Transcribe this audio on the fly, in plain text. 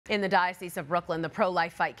In the Diocese of Brooklyn, the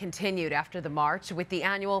pro-life fight continued after the march with the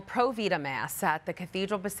annual Pro Vita Mass at the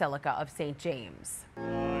Cathedral Basilica of St. James.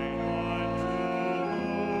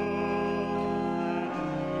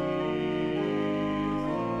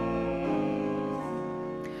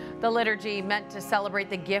 The liturgy, meant to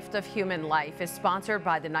celebrate the gift of human life, is sponsored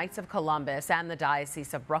by the Knights of Columbus and the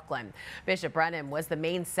Diocese of Brooklyn. Bishop Brennan was the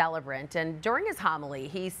main celebrant, and during his homily,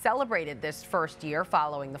 he celebrated this first year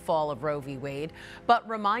following the fall of Roe v. Wade, but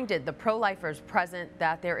reminded the pro-lifers present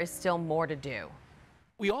that there is still more to do.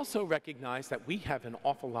 We also recognize that we have an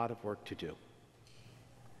awful lot of work to do.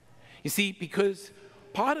 You see, because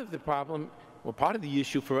part of the problem, or part of the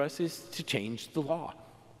issue for us, is to change the law.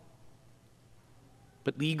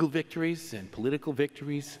 But legal victories and political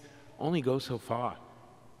victories only go so far.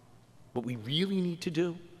 What we really need to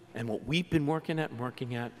do, and what we've been working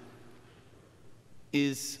at,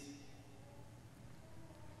 is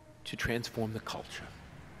to transform the culture,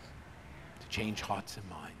 to change hearts and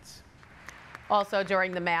minds. Also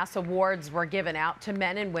during the Mass, awards were given out to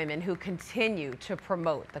men and women who continue to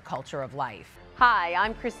promote the culture of life. Hi,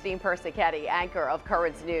 I'm Christine Persichetti, anchor of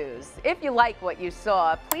Currents News. If you like what you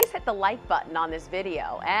saw, please hit the like button on this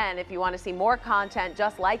video. And if you want to see more content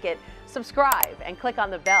just like it, subscribe and click on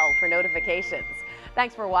the bell for notifications.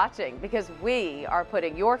 Thanks for watching, because we are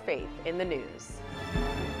putting your faith in the news.